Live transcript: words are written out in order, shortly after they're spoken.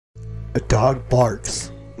A dog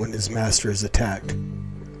barks when his master is attacked.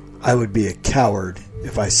 I would be a coward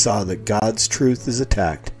if I saw that God's truth is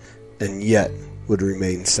attacked and yet would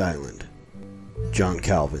remain silent. John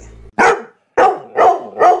Calvin. Get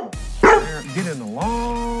in a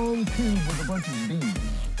long tube with a bunch of bees.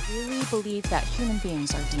 Really believe that human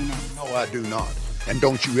beings are demons? No, I do not. And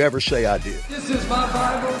don't you ever say I did. This is my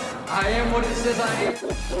Bible. I am what it says I am.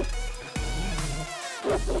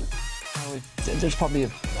 There's probably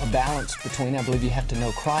a balance between, I believe you have to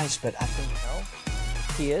know Christ, but I think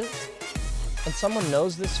He is. And someone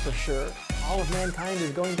knows this for sure. All of mankind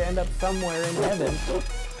is going to end up somewhere in heaven.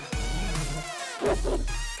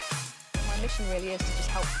 My mission really is to just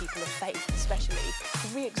help people of faith, especially, to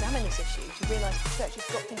re-examine this issue, to realise the church has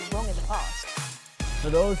got things wrong in the past. For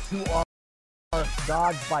those who are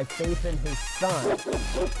God's by faith in His Son.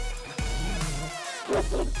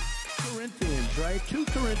 Corinthians, right? 2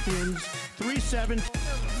 Corinthians 3:7.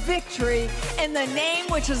 Victory in the name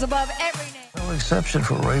which is above every name. No exception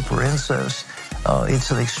for rape or incest. It's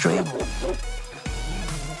an extreme.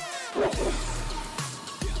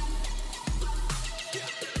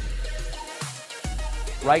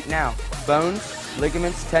 Right now, bones,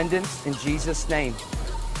 ligaments, tendons, in Jesus' name.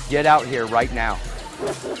 Get out here right now.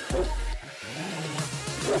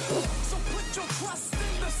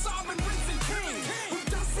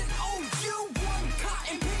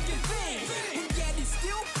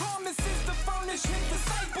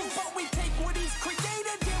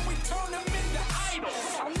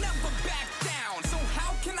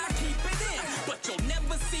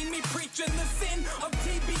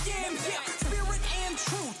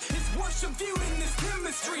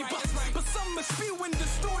 But some are spewing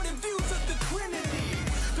distorted views of the Trinity.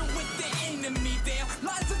 They're with the enemy, their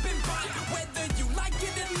lives have been bought. Whether you like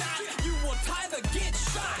it or not, you will either get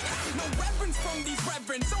shot. No reverence from these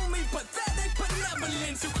reverends, only pathetic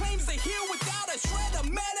benevolence who claims to heal without a shred of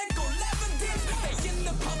medical evidence. They in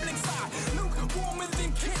the public side, lukewarmer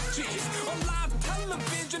than kitchens. On live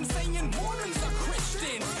television saying Mormons are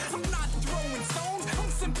Christians. I'm not throwing stones,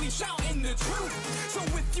 I'm simply shouting the truth. So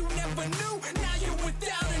if you never knew, now you're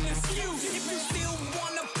without an excuse. If you still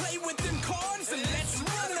wanna play with them cards, then let's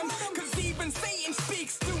run them. Cause even Satan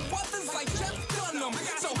speaks to others like Jeff Dunham.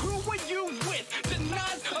 So who are you with?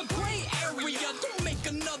 Denies a gray area. Don't make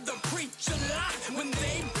another preacher lie when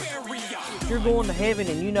they bury ya. If you're going to heaven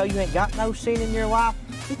and you know you ain't got no sin in your life,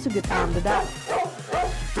 it's a good time to die.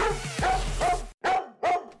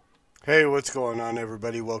 Hey, what's going on,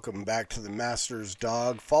 everybody? Welcome back to the Master's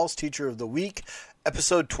Dog False Teacher of the Week,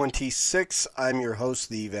 episode 26. I'm your host,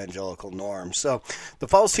 the Evangelical Norm. So, the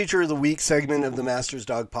False Teacher of the Week segment of the Master's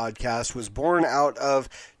Dog podcast was born out of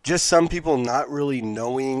just some people not really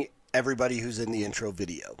knowing everybody who's in the intro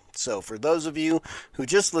video. So, for those of you who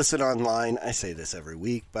just listen online, I say this every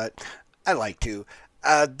week, but I like to.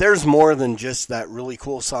 There's more than just that really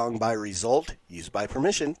cool song by Result, used by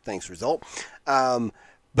permission. Thanks, Result.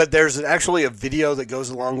 But there's actually a video that goes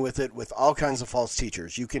along with it with all kinds of false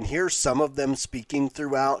teachers. You can hear some of them speaking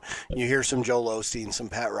throughout. You hear some Joel Osteen, some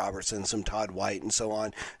Pat Robertson, some Todd White, and so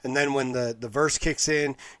on. And then when the verse kicks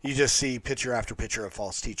in, you just see picture after picture of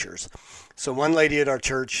false teachers. So one lady at our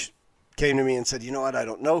church came to me and said, you know what, I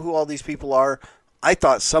don't know who all these people are. I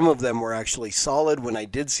thought some of them were actually solid when I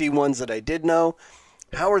did see ones that I did know.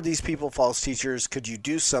 How are these people false teachers? Could you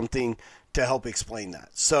do something to help explain that?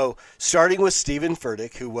 So starting with Stephen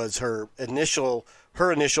Furtick, who was her initial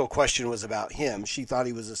question was about him. She thought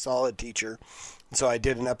he was a solid teacher. And so I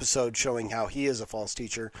did an episode showing how he is a false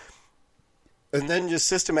teacher. And then just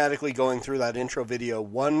systematically going through that intro video,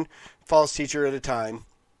 one false teacher at a time,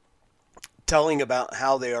 telling about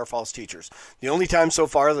how they are false teachers. The only time so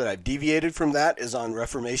far that I've deviated from that is on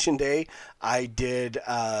Reformation Day. I did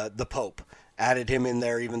the Pope. Added him in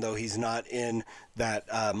there even though he's not in that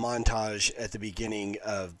montage at the beginning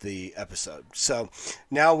of the episode. So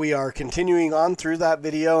now we are continuing on through that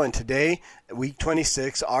video, and today, week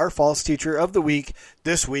 26, our false teacher of the week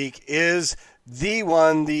this week is the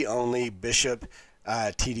one, the only Bishop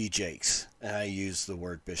T.D. Jakes. And I use the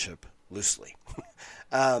word bishop loosely.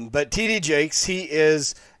 But T.D. Jakes, he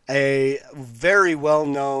is a very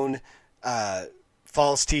well-known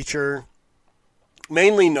false teacher,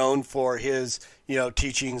 mainly known for his,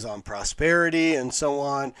 teachings on prosperity and so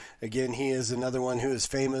on. Again, he is another one who is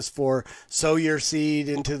famous for sow your seed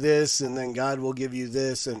into this and then God will give you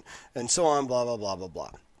this and so on, blah, blah, blah, blah,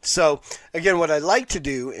 blah. So, again, what I like to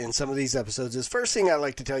do in some of these episodes is first thing I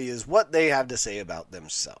like to tell you is what they have to say about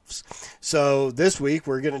themselves. So this week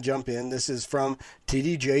we're going to jump in. This is from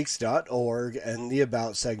tdjakes.org and the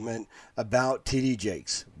About segment about T.D.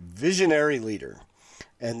 Jakes, visionary leader.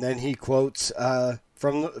 And then he quotes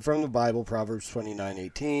from the Bible, Proverbs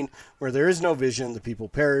 29:18, where there is no vision, the people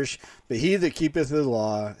perish, but he that keepeth the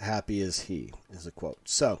law, happy is he, is a quote.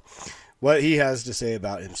 So, what he has to say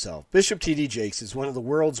about himself. Bishop T.D. Jakes is one of the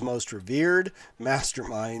world's most revered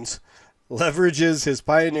masterminds, leverages his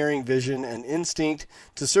pioneering vision and instinct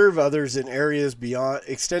to serve others in areas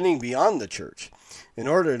extending beyond the church. In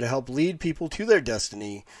order to help lead people to their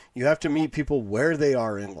destiny, you have to meet people where they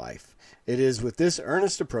are in life. It is with this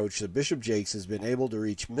earnest approach that Bishop Jakes has been able to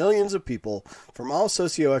reach millions of people from all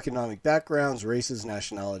socioeconomic backgrounds, races,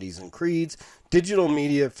 nationalities, and creeds. Digital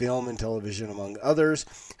media, film, and television, among others,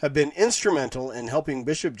 have been instrumental in helping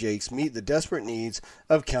Bishop Jakes meet the desperate needs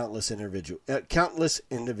of countless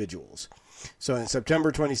individuals. So in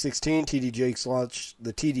September 2016, T.D. Jakes launched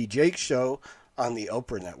The T.D. Jakes Show on the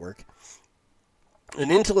Oprah Network, an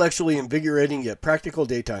intellectually invigorating yet practical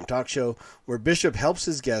daytime talk show where Bishop helps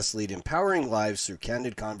his guests lead empowering lives through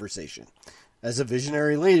candid conversation. As a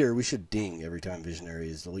visionary leader, we should ding every time visionary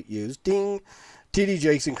is used. Ding! T.D.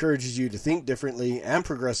 Jakes encourages you to think differently and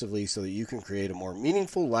progressively so that you can create a more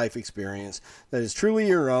meaningful life experience that is truly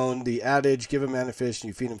your own. The adage, give a man a fish and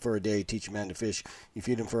you feed him for a day, teach a man to fish, you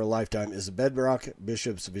feed him for a lifetime, is the bedrock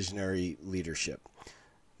Bishop's visionary leadership.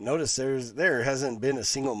 Notice there hasn't been a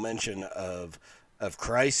single mention of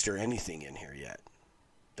Christ or anything in here yet.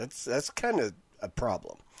 That's kind of a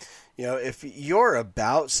problem. You know, if your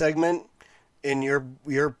about segment in your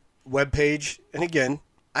webpage, and again,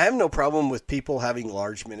 I have no problem with people having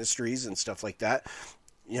large ministries and stuff like that.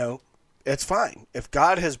 You know, it's fine. If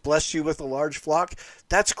God has blessed you with a large flock,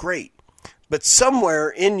 that's great. But somewhere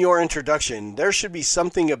in your introduction, there should be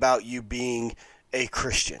something about you being a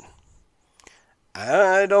Christian.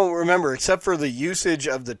 I don't remember, except for the usage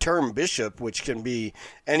of the term bishop, which can be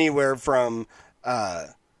anywhere from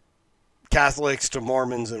Catholics to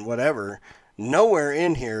Mormons and whatever. Nowhere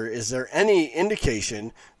in here is there any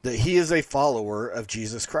indication that he is a follower of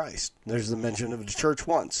Jesus Christ. There's the mention of the church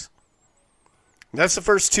once. That's the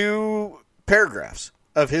first two paragraphs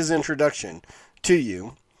of his introduction to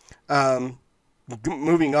you.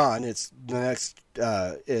 Moving on, the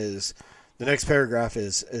next paragraph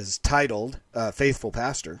is titled Faithful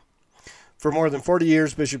Pastor. For more than 40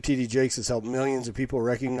 years, Bishop T.D. Jakes has helped millions of people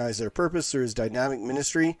recognize their purpose through his dynamic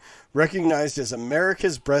ministry, recognized as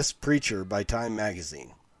America's Best Preacher by Time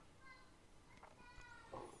magazine.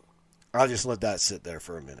 I'll just let that sit there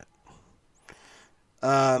for a minute.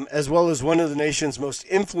 As well as one of the nation's most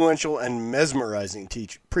influential and mesmerizing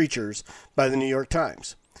preachers by the New York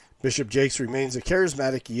Times. Bishop Jakes remains a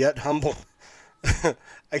charismatic yet humble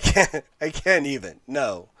I can't even.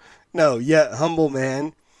 No, yet humble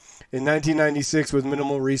man. In 1996, with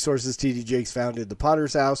minimal resources, T.D. Jakes founded the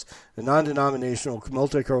Potter's House, a non-denominational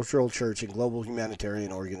multicultural church and global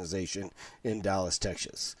humanitarian organization in Dallas,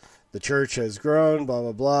 Texas. The church has grown, blah,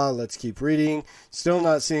 blah, blah. Let's keep reading. Still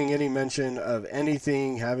not seeing any mention of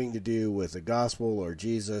anything having to do with the gospel or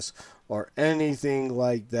Jesus or anything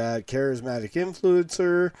like that. Charismatic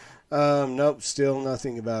influencer. Nope, still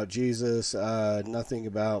nothing about Jesus. Nothing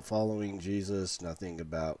about following Jesus. Nothing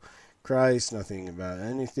about Christ. Nothing about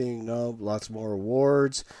anything. Nope, lots more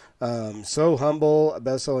awards. So humble, a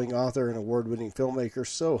best-selling author and award-winning filmmaker.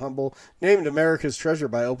 So humble. Named America's Treasure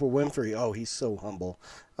by Oprah Winfrey. Oh, he's so humble.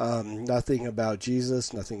 Nothing about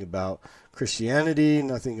Jesus. Nothing about Christianity.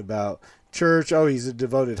 Nothing about church. Oh, he's a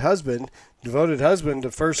devoted husband. Devoted husband to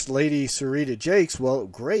First Lady Sarita Jakes. Well,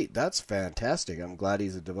 great. That's fantastic. I'm glad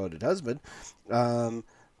he's a devoted husband. Blah,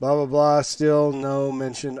 blah, blah. Still no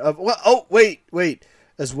mention of... Well, oh, wait.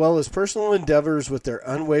 As well as personal endeavors with their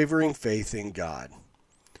unwavering faith in God.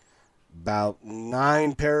 About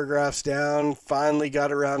 9 paragraphs down, finally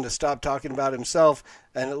got around to stop talking about himself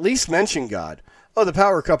and at least mention God. Oh, the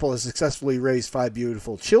power couple has successfully raised 5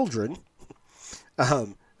 beautiful children.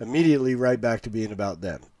 Immediately right back to being about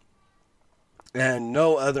them. And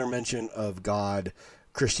no other mention of God,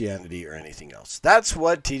 Christianity, or anything else. That's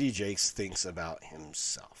what T.D. Jakes thinks about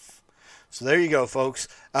himself. So there you go, folks.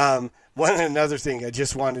 Another thing I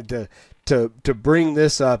just wanted to bring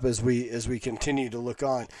this up as we continue to look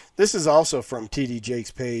on. This is also from T.D.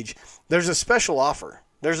 Jakes' page. There's a special offer.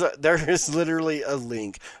 There is literally a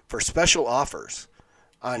link for special offers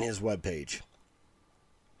on his webpage.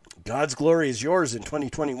 God's glory is yours in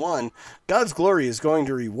 2021. God's glory is going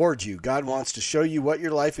to reward you. God wants to show you what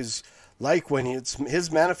your life is like when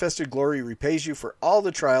his manifested glory repays you for all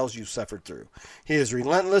the trials you've suffered through. He is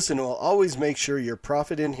relentless and will always make sure your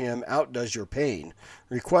profit in him outdoes your pain.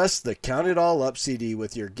 Request the Count It All Up CD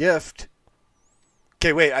with your gift.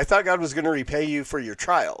 Okay, wait, I thought God was going to repay you for your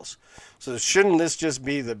trials. So shouldn't this just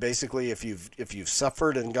be that basically if you've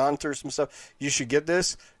suffered and gone through some stuff, you should get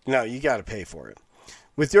this? No, you got to pay for it.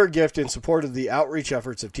 With your gift in support of the outreach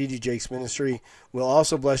efforts of TD Jakes Ministry, we'll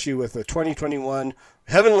also bless you with a 2021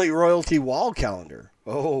 Heavenly Royalty Wall Calendar.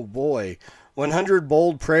 Oh boy, 100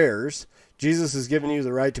 bold prayers. Jesus has given you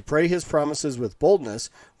the right to pray his promises with boldness.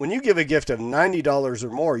 When you give a gift of $90 or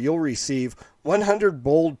more, you'll receive 100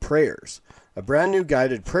 bold prayers, a brand new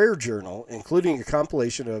guided prayer journal, including a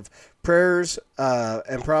compilation of prayers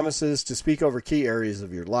and promises to speak over key areas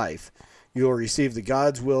of your life. You will receive the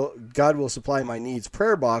God Will Supply My Needs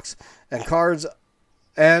prayer box and cards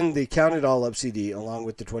and the Count It All Up CD along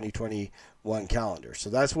with the 2021 calendar. So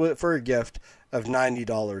that's what for a gift of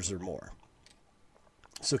 $90 or more.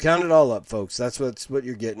 So count it all up, folks. That's what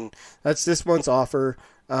you're getting. That's this month's offer.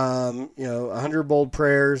 100 bold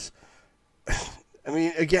prayers. I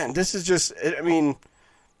mean, again, this is just,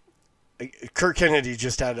 Kirk Kennedy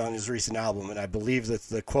just had it on his recent album, and I believe that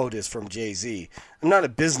the quote is from Jay-Z. I'm not a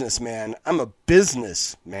businessman. I'm a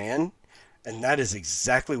businessman. And that is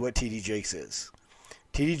exactly what TD Jakes is.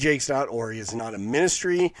 TDJakes.org is not a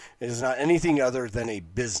ministry. It is not anything other than a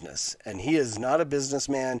business. And he is not a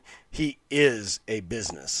businessman. He is a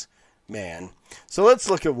businessman. So let's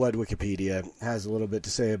look at what Wikipedia has a little bit to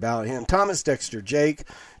say about him. Thomas Dexter Jake.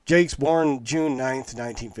 Jake's born June 9th,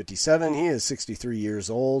 1957. He is 63 years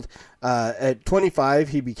old. At 25,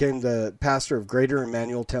 he became the pastor of Greater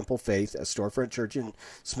Emmanuel Temple Faith, a storefront church in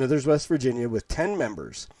Smithers, West Virginia, with 10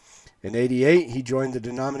 members. In 88, he joined the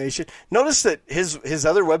denomination. Notice that his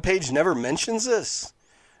other webpage never mentions this.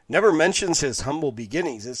 Never mentions his humble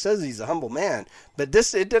beginnings. It says he's a humble man, but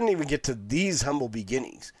it doesn't even get to these humble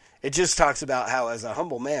beginnings. It just talks about how, as a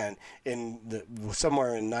humble man,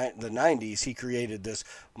 somewhere in the 90s, he created this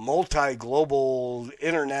multi-global,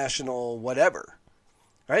 international whatever.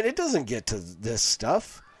 Right? It doesn't get to this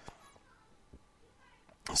stuff.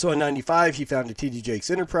 So in 95, he founded TD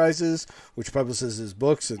Jakes Enterprises, which publishes his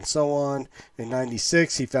books and so on. In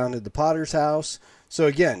 96, he founded the Potter's House. So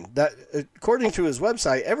again, that according to his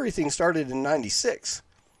website, everything started in 96,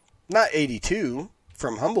 not 82,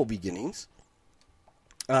 from humble beginnings.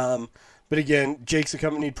 But again, Jakes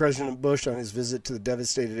accompanied President Bush on his visit to the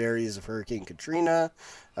devastated areas of Hurricane Katrina,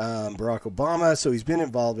 Barack Obama. So he's been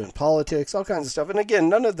involved in politics, all kinds of stuff. And again,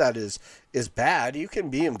 none of that is bad. You can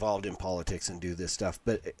be involved in politics and do this stuff.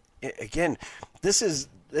 But again,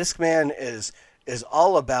 this man is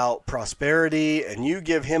all about prosperity, and you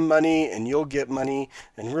give him money and you'll get money.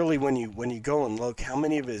 And really, when you go and look, how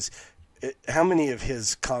many of his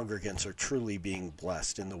congregants are truly being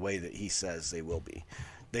blessed in the way that he says they will be?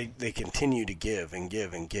 They continue to give and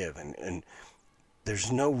give and give, and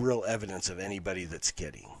there's no real evidence of anybody that's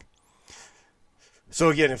getting. So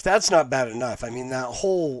again, if that's not bad enough, I mean, that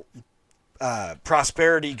whole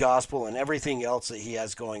prosperity gospel and everything else that he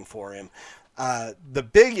has going for him, the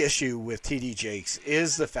big issue with TD Jakes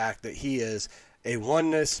is the fact that he is a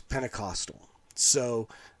oneness Pentecostal.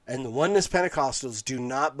 And the oneness Pentecostals do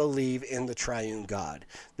not believe in the triune God.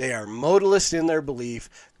 They are modalist in their belief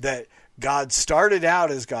that God started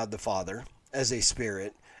out as God the Father, as a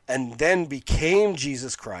spirit, and then became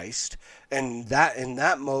Jesus Christ. And that in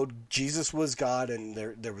that mode, Jesus was God, and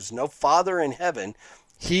there was no Father in heaven.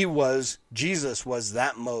 Jesus was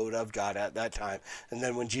that mode of God at that time. And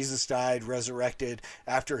then when Jesus died, resurrected,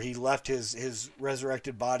 after he left his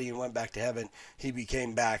resurrected body and went back to heaven, he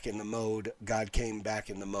became back in the mode, God came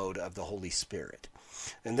back in the mode of the Holy Spirit.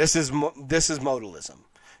 And this is modalism.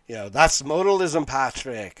 That's modalism,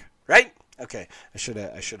 Patrick. Right? Okay. I should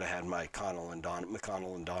have had McConnell and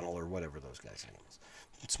Donnell, or whatever those guys' names.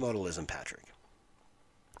 It's modalism, Patrick.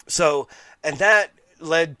 So, and that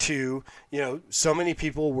led to, so many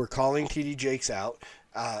people were calling TD Jakes out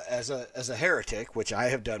as a heretic, which I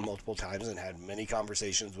have done multiple times and had many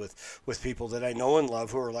conversations with people that I know and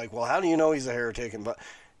love who are like, well, how do you know he's a heretic? But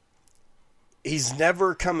he's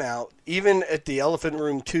never come out, even at the Elephant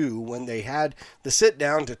Room 2, when they had the sit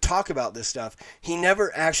down to talk about this stuff, he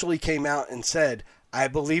never actually came out and said, I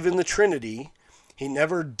believe in the Trinity. He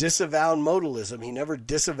never disavowed modalism. He never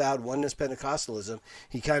disavowed oneness Pentecostalism.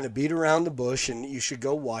 He kind of beat around the bush, and you should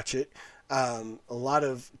go watch it. A lot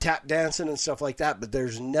of tap dancing and stuff like that, but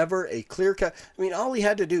there's never a clear cut. I mean, all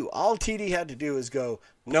TD had to do is go,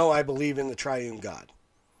 no, I believe in the triune God.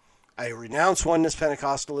 I renounce oneness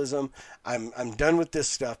Pentecostalism. I'm done with this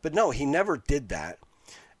stuff. But no, he never did that.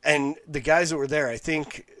 And the guys that were there, I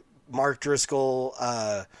think Mark Driscoll,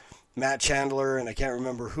 Matt Chandler, and I can't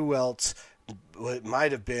remember who else. It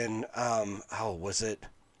might have been, was it?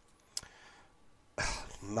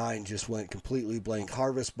 Mine just went completely blank.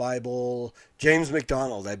 Harvest Bible. James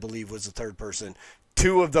McDonald, I believe, was the third person.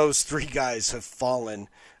 Two of those three guys have fallen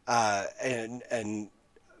and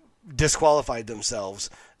disqualified themselves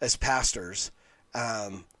as pastors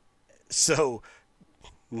So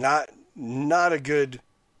not a good,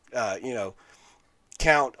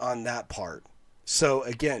 count on that part. So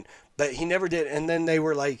again, but he never did. And then they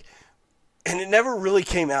were like, and it never really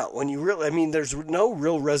came out when you really, there's no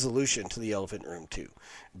real resolution to the elephant room too.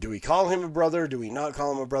 Do we call him a brother? Do we not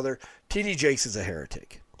call him a brother? TD Jakes is a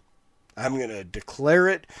heretic. I'm going to declare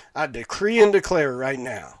it. I decree and declare right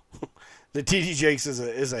now that TD Jakes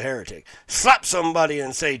is a heretic. Slap somebody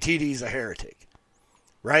and say TD's a heretic.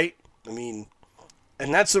 Right?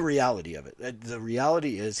 And that's the reality of it. The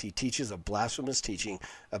reality is he teaches a blasphemous teaching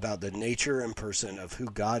about the nature and person of who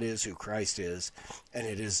God is, who Christ is, and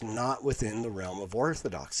it is not within the realm of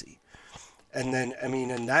orthodoxy. And then,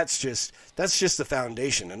 and that's just the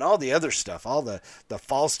foundation. And all the other stuff, all the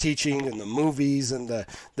false teaching and the movies and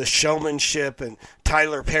the showmanship and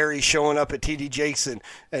Tyler Perry showing up at TD Jakes and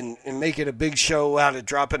making a big show out of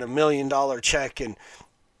dropping $1 million check and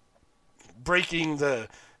breaking the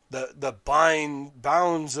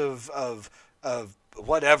bounds of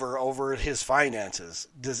whatever over his finances.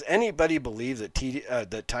 Does anybody believe that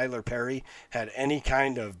that Tyler Perry had any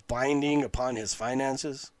kind of binding upon his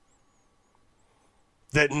finances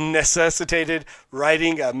that necessitated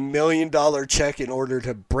writing $1 million check in order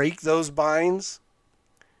to break those binds?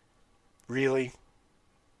 Really?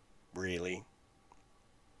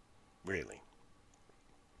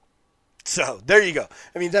 So there you go.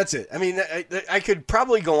 That's it. I could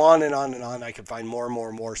probably go on and on and on. I could find more and more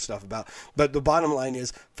and more stuff about. But the bottom line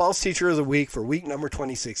is, false teacher of the week for week number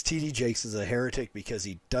 26, TD Jakes is a heretic because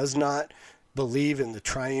he does not believe in the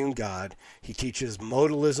triune God. He teaches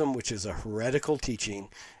modalism, which is a heretical teaching,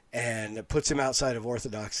 and it puts him outside of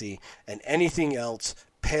orthodoxy. And anything else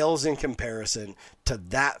pales in comparison to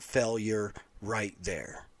that failure right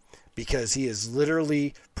there. Because he is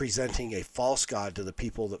literally presenting a false God to the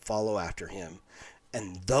people that follow after him.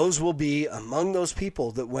 And those will be among those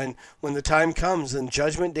people that when the time comes and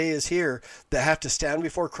judgment day is here, that have to stand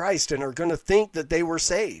before Christ and are going to think that they were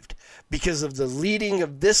saved. Because of the leading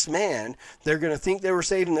of this man, they're going to think they were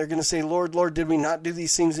saved, and they're going to say, Lord, Lord, did we not do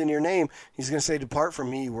these things in your name? He's going to say, depart from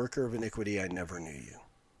me, you worker of iniquity, I never knew you.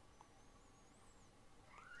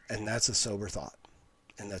 And that's a sober thought.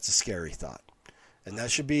 And that's a scary thought. And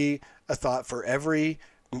that should be a thought for every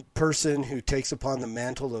person who takes upon the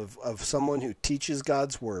mantle of someone who teaches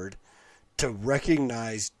God's word, to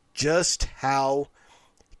recognize just how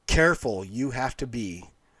careful you have to be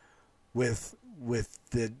with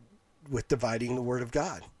dividing the word of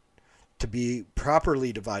God, to be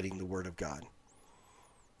properly dividing the word of God,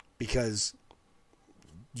 because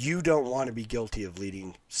you don't want to be guilty of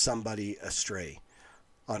leading somebody astray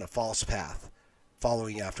on a false path,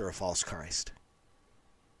 following after a false Christ,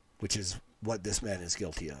 which is what this man is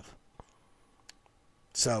guilty of.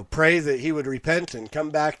 So pray that he would repent and come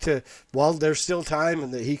back to, while there's still time,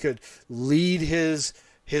 and that he could lead his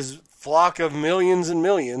flock of millions and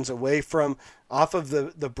millions away from off of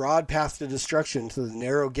the broad path to destruction to the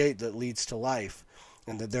narrow gate that leads to life,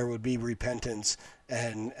 and that there would be repentance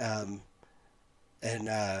and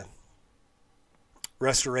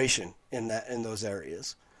restoration in those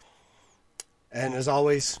areas. And as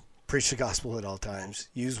always, preach the gospel at all times.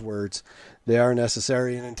 Use words. They are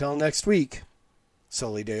necessary. And until next week,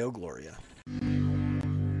 Soli Deo Gloria.